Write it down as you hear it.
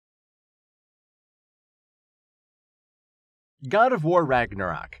God of War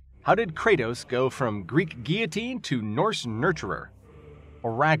Ragnarok. How did Kratos go from Greek guillotine to Norse nurturer?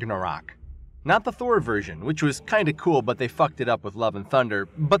 Or Ragnarok. Not the Thor version, which was kinda cool but they fucked it up with Love and Thunder,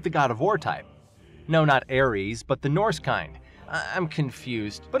 but the God of War type. No, not Ares, but the Norse kind. I'm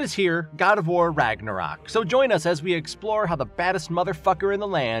confused, but it's here, God of War Ragnarok. So join us as we explore how the baddest motherfucker in the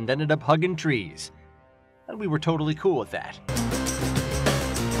land ended up hugging trees. And we were totally cool with that.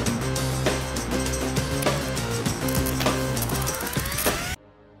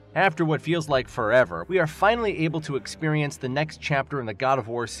 After what feels like forever, we are finally able to experience the next chapter in the God of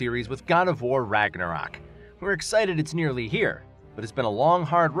War series with God of War Ragnarok. We're excited it's nearly here, but it's been a long,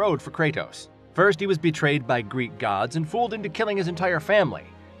 hard road for Kratos. First, he was betrayed by Greek gods and fooled into killing his entire family.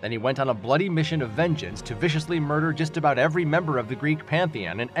 Then he went on a bloody mission of vengeance to viciously murder just about every member of the Greek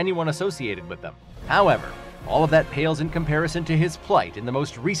pantheon and anyone associated with them. However, all of that pales in comparison to his plight in the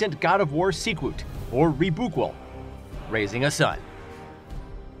most recent God of War sequel, or rebootquel, raising a son.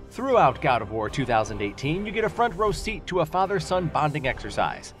 Throughout God of War 2018, you get a front row seat to a father-son bonding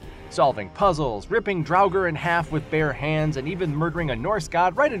exercise, solving puzzles, ripping Draugr in half with bare hands, and even murdering a Norse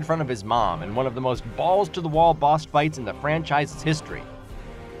god right in front of his mom in one of the most balls-to-the-wall boss fights in the franchise's history.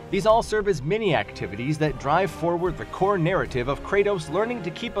 These all serve as mini-activities that drive forward the core narrative of Kratos learning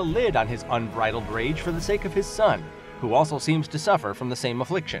to keep a lid on his unbridled rage for the sake of his son, who also seems to suffer from the same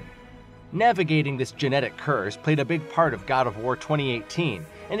affliction. Navigating this genetic curse played a big part of God of War 2018,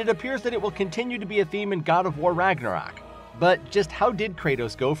 and it appears that it will continue to be a theme in God of War Ragnarok. But just how did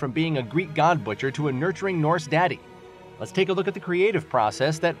Kratos go from being a Greek god butcher to a nurturing Norse daddy? Let's take a look at the creative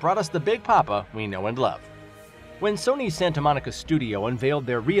process that brought us the big papa we know and love. When Sony's Santa Monica studio unveiled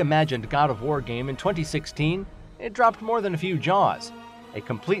their reimagined God of War game in 2016, it dropped more than a few jaws. A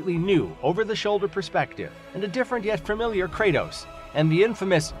completely new, over-the-shoulder perspective, and a different yet familiar Kratos, and the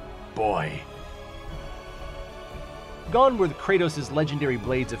infamous boy. Gone were Kratos' legendary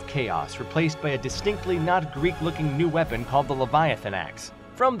Blades of Chaos, replaced by a distinctly not Greek-looking new weapon called the Leviathan Axe.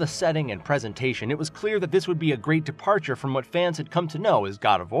 From the setting and presentation, it was clear that this would be a great departure from what fans had come to know as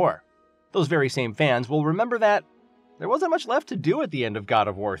God of War. Those very same fans will remember that there wasn't much left to do at the end of God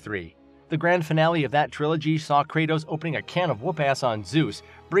of War 3. The grand finale of that trilogy saw Kratos opening a can of whoop-ass on Zeus,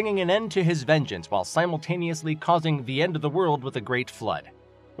 bringing an end to his vengeance while simultaneously causing the end of the world with a great flood.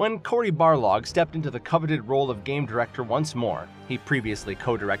 When Cory Barlog stepped into the coveted role of game director once more, he previously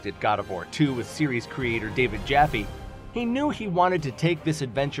co-directed God of War 2 with series creator David Jaffe, he knew he wanted to take this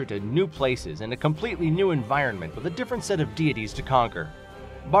adventure to new places and a completely new environment with a different set of deities to conquer.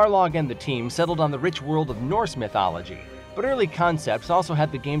 Barlog and the team settled on the rich world of Norse mythology, but early concepts also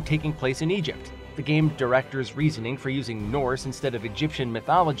had the game taking place in Egypt. The game director's reasoning for using Norse instead of Egyptian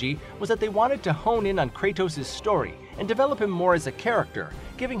mythology was that they wanted to hone in on Kratos' story and develop him more as a character,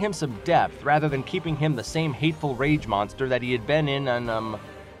 giving him some depth rather than keeping him the same hateful rage monster that he had been in on,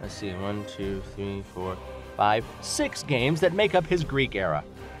 let's see, 1, 2, 3, 4, 5, 6 games that make up his Greek era.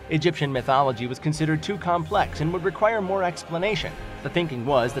 Egyptian mythology was considered too complex and would require more explanation. The thinking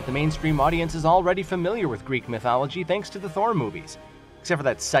was that the mainstream audience is already familiar with Greek mythology thanks to the Thor movies. Except for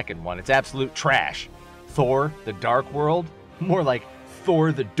that second one, it's absolute trash. Thor, the Dark World? More like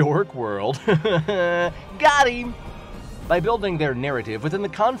Thor, the Dork World. Got him! By building their narrative within the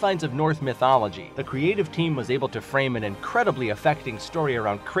confines of Norse mythology, the creative team was able to frame an incredibly affecting story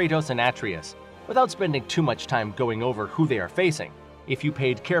around Kratos and Atreus, without spending too much time going over who they are facing. If you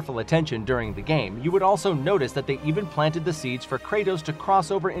paid careful attention during the game, you would also notice that they even planted the seeds for Kratos to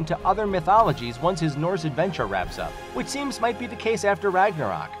cross over into other mythologies once his Norse adventure wraps up, which seems might be the case after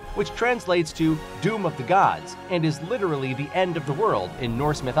Ragnarok, which translates to Doom of the Gods, and is literally the end of the world in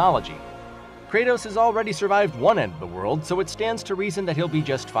Norse mythology. Kratos has already survived one end of the world, so it stands to reason that he'll be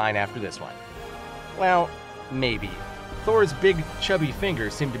just fine after this one. Well, maybe. Thor's big, chubby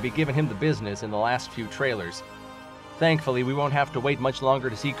fingers seem to be giving him the business in the last few trailers. Thankfully, we won't have to wait much longer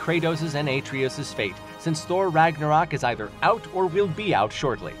to see Kratos' and Atreus' fate, since Thor Ragnarok is either out or will be out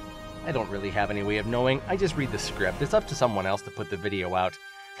shortly. I don't really have any way of knowing, I just read the script. It's up to someone else to put the video out.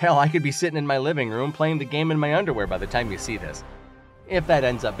 Hell, I could be sitting in my living room playing the game in my underwear by the time you see this. If that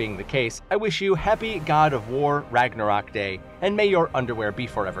ends up being the case, I wish you happy God of War Ragnarok Day, and may your underwear be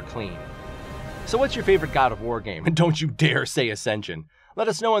forever clean. So what's your favorite God of War game? And don't you dare say Ascension. Let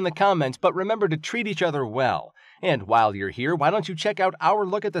us know in the comments, but remember to treat each other well. And while you're here, why don't you check out our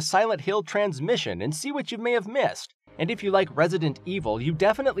look at the Silent Hill transmission and see what you may have missed. And if you like Resident Evil, you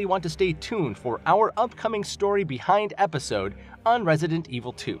definitely want to stay tuned for our upcoming story behind episode on Resident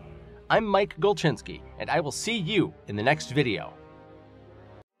Evil 2. I'm Mike Golchinski, and I will see you in the next video.